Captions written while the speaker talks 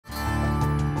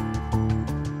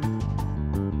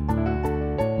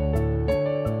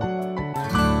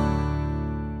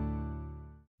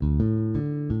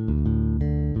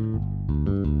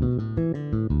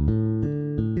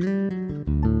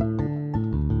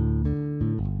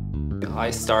I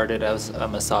started as a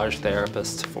massage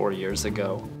therapist 4 years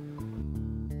ago.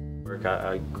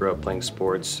 I grew up playing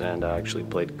sports, and I actually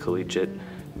played collegiate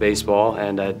baseball,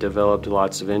 and I developed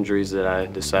lots of injuries that I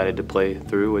decided to play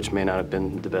through, which may not have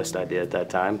been the best idea at that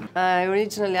time.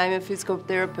 Originally, I'm a physical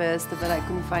therapist, but I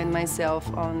couldn't find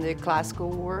myself on the classical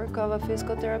work of a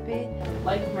physical therapy.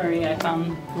 Like Marie, I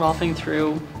found Rolfing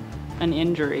through an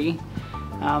injury.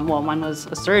 Well, one was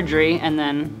a surgery, and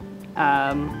then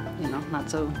not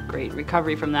so great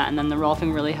recovery from that, and then the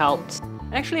Rolfing really helped.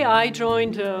 Actually, I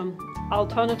joined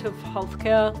alternative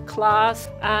healthcare class,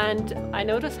 and I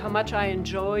noticed how much I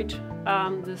enjoyed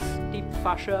this deep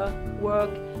fascia work,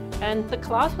 and the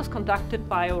class was conducted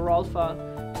by a Rolfer.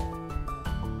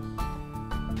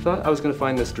 I thought I was going to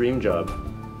find this dream job,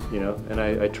 and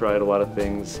I tried a lot of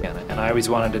things. And I always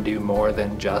wanted to do more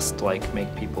than just like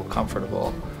make people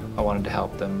comfortable. I wanted to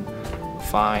help them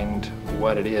find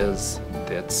what it is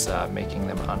that's making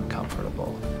them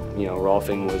uncomfortable.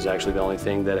 Rolfing was actually the only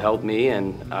thing that helped me,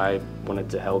 and I wanted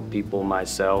to help people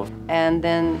myself. And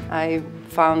then I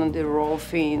found the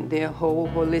Rolfing, the whole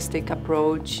holistic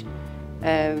approach,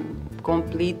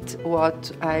 complete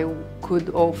what I could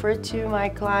offer to my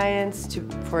clients,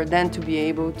 for them to be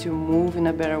able to move in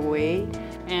a better way.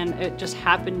 And it just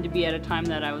happened to be at a time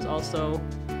that I was also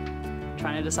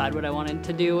trying to decide what I wanted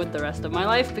to do with the rest of my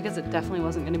life, because it definitely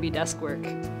wasn't going to be desk work.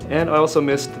 And I also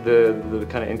missed the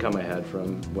kind of income I had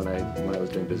from when I was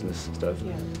doing business stuff.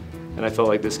 Yeah. And I felt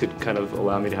like this could kind of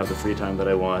allow me to have the free time that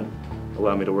I want,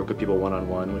 allow me to work with people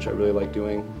one-on-one, which I really like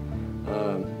doing,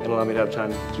 and allow me to have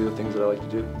time to do the things that I like to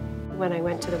do. When I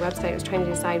went to the website, I was trying to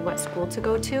decide what school to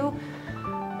go to.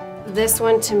 This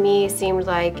one to me seemed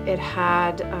like it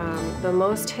had the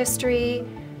most history,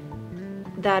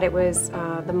 that it was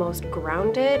the most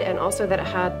grounded, and also that it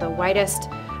had the widest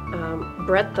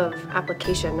breadth of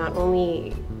application, not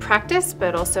only practice,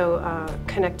 but also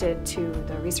connected to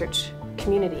the research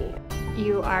community.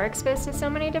 You are exposed to so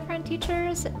many different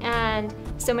teachers and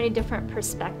so many different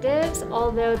perspectives.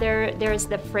 Although there's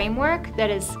the framework that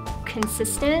is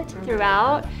consistent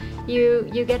throughout,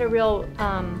 you get a real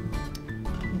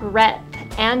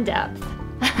breadth and depth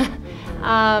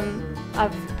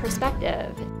of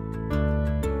perspective.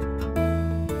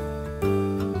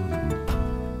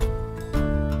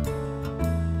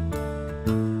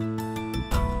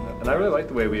 And I really like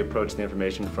the way we approach the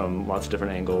information from lots of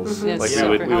different angles. Mm-hmm.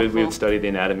 Like we would study the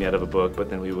anatomy out of a book, but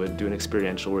then we would do an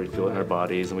experiential where we'd feel it in our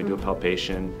bodies, and we'd do a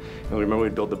palpation. And we remember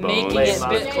we'd build the bones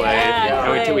out of clay.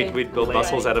 And we'd build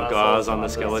muscles out of gauze on the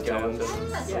skeletons.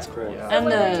 That's cool. Yeah. And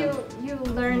whether you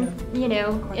learn,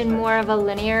 in more of a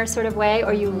linear sort of way,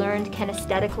 or you learned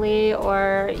kinesthetically,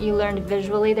 or you learned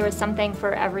visually, there was something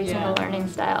for every single learning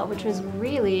style, which was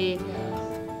really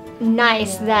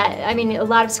nice. That, I mean, a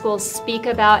lot of schools speak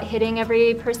about hitting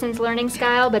every person's learning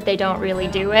style, but they don't really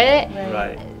do it.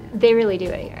 Right. They really do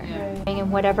it here.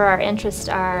 And whatever our interests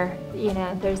are,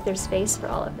 there's space for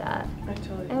all of that.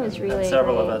 It was really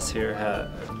Several great. of us here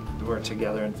were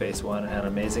together in phase one and had an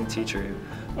amazing teacher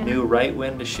who knew right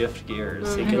when to shift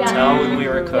gears. He could tell when we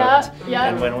were cooked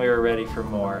and when we were ready for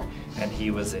more, and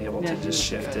he was able to just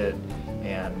shift it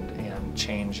and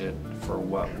change it for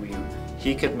what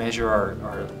he could measure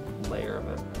our layer of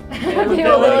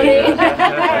availability.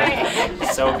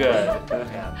 So good.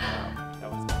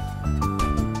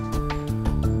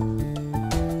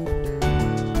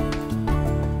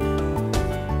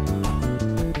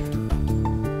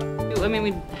 I mean,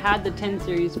 we had the 10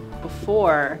 series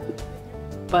before,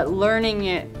 but learning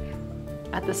it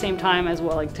at the same time as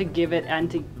well, like to give it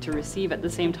and to receive at the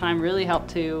same time, really helped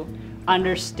to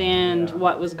understand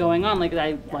what was going on. Like,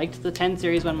 I liked the 10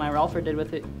 series when my Rolfer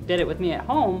did it with me at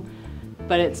home,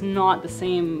 but it's not the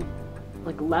same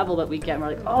level that we get. And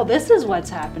we're like, oh, this is what's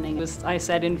happening. I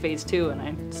said in phase 2, and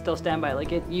I still stand by,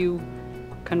 you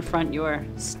confront your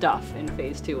stuff in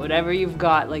phase 2. Whatever you've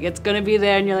got, it's gonna be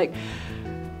there, and you're like,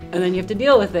 and then you have to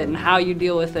deal with it, and how you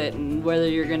deal with it, and whether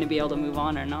you're gonna be able to move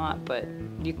on or not. But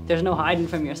there's no hiding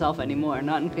from yourself anymore,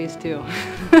 not in phase 2.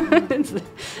 it's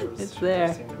there.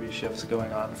 There seemed to be shifts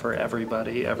going on for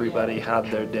everybody. Everybody had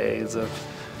their days of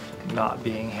not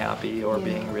being happy, or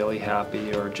being really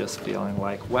happy, or just feeling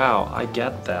like, wow, I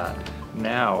get that.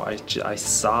 Now I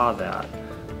saw that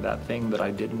thing that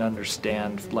I didn't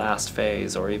understand last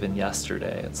phase or even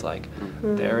yesterday. It's like,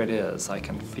 there it is, I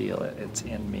can feel it, it's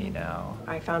in me now.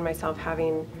 I found myself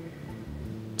having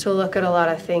to look at a lot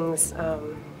of things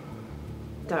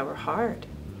that were hard,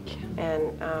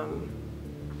 and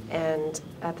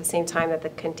at the same time that the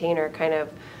container kind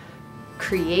of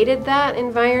created that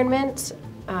environment,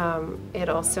 it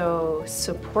also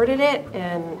supported it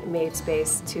and made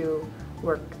space to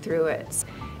work through it.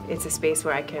 it's a space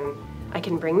where I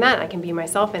can bring that, I can be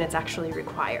myself, and it's actually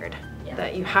required.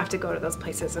 That you have to go to those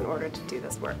places in order to do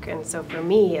this work. And so for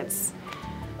me, it's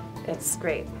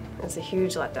great. It's a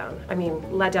huge letdown. I mean,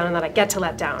 letdown in that I get to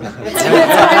let down. It's a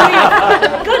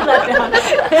good letdown.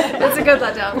 It's a good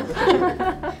letdown.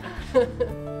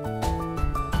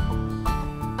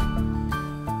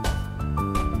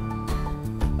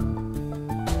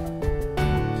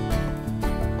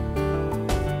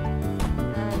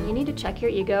 You need to check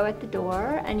your ego at the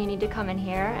door, and you need to come in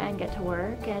here and get to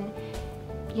work, and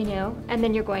and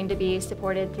then you're going to be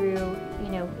supported through,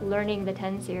 learning the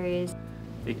 10 series.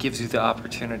 It gives you the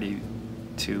opportunity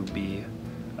to be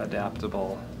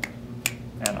adaptable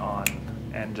and on,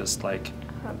 and just like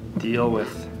deal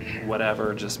with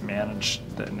whatever, just manage,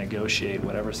 negotiate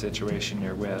whatever situation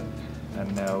you're with,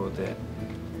 and know that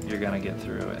you're gonna get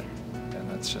through it,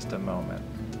 and it's just a moment,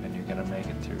 and you're gonna make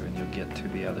it through, and you'll get to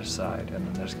the other side, and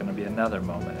then there's gonna be another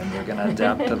moment, and you're gonna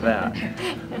adapt to that.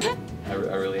 I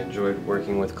really enjoyed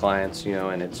working with clients,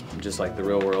 and it's just like the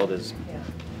real world is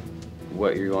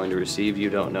what you're going to receive, you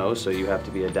don't know, so you have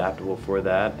to be adaptable for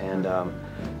that. And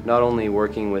not only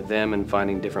working with them and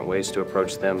finding different ways to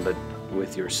approach them, but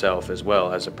with yourself as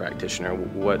well as a practitioner.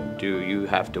 What do you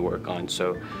have to work on?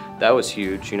 So that was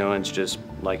huge, and it's just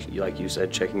like you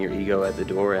said, checking your ego at the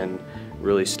door and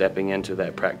really stepping into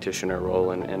that practitioner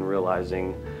role and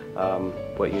realizing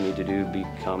what you need to do to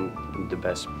become the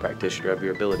best practitioner of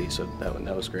your ability. So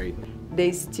that was great.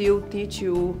 They still teach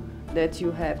you that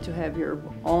you have to have your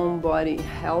own body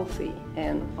healthy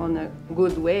and on a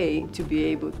good way to be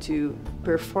able to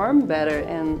perform better,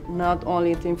 and not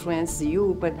only to influence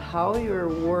you, but how your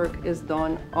work is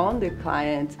done on the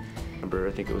client.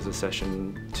 I think it was a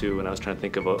session 2, and I was trying to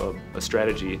think of a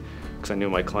strategy, because I knew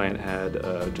my client had,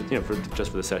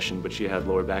 just for the session, but she had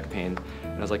lower back pain,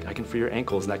 and I was like, I can free her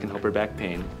ankles, and that can help her back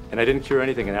pain. And I didn't cure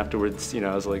anything, and afterwards,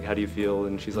 I was like, how do you feel?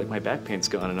 And she's like, my back pain's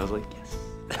gone, and I was like, yes.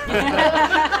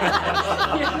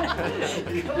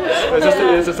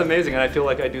 It's just amazing, and I feel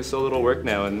like I do so little work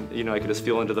now, and I could just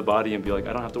feel into the body and be like,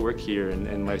 I don't have to work here,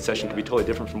 and my session could be totally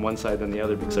different from one side than the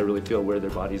other, because I really feel where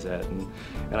their body's at, and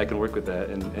I can work with that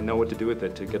and know what to do with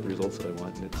it to get the results that I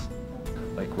want. And it's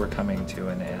like we're coming to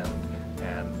an end,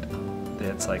 and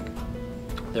it's like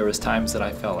there was times that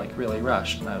I felt like really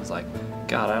rushed, and I was like,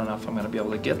 God, I don't know if I'm going to be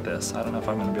able to get this. I don't know if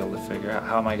I'm going to be able to figure out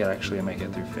how am I going to actually make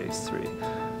it through phase 3.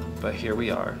 But here we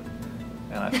are,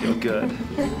 and I feel good,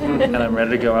 and I'm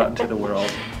ready to go out into the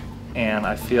world, and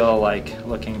I feel like,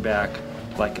 looking back,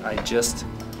 like I just,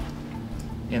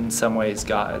 in some ways,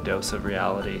 got a dose of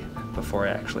reality before I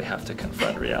actually have to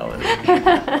confront reality.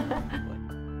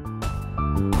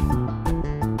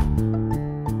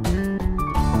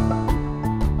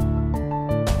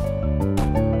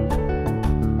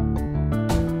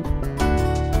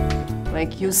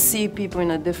 Like you see people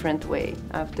in a different way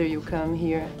after you come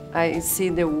here. I see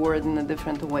the world in a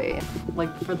different way.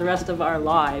 Like for the rest of our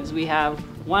lives, we have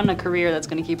one, a career that's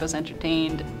going to keep us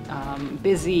entertained,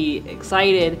 busy,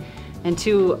 excited, and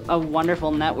 2, a wonderful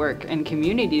network and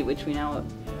community which we now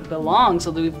belong,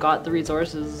 so that we've got the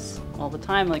resources all the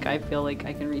time. Like I feel like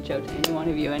I can reach out to any one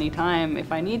of you anytime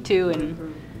if I need to, and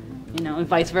and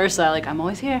vice versa. Like I'm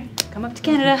always here. Come up to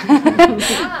Canada.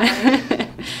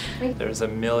 There's a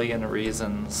million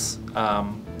reasons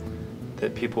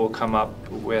that people will come up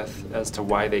with as to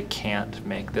why they can't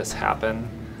make this happen,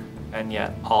 and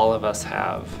yet all of us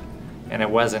have, and it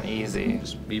wasn't easy.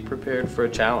 Just be prepared for a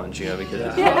challenge,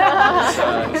 because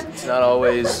it's not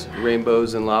always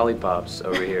rainbows and lollipops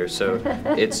over here. So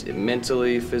it's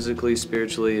mentally, physically,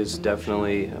 spiritually, it's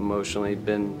definitely, emotionally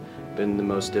been the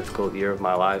most difficult year of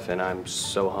my life, and I'm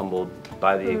so humbled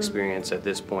by the experience at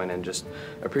this point, and just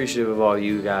appreciative of all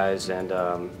you guys, and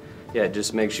yeah, it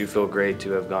just makes you feel great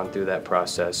to have gone through that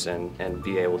process and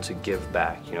be able to give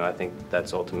back. I think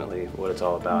that's ultimately what it's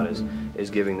all about, is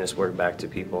giving this work back to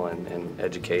people and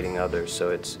educating others. So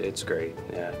it's great,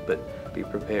 yeah, but be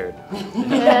prepared.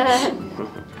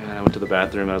 And I went to the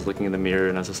bathroom, I was looking in the mirror,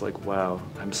 and I was just like, wow,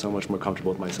 I'm so much more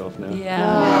comfortable with myself now. Yeah.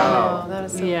 Wow, that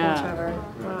is so cool, Trevor.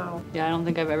 Wow. Yeah, I don't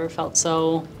think I've ever felt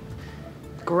so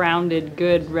grounded,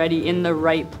 good, ready, in the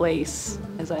right place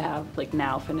as I have, like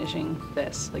now finishing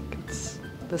this. Like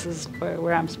this is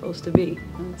where I'm supposed to be.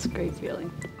 And it's a great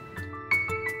feeling.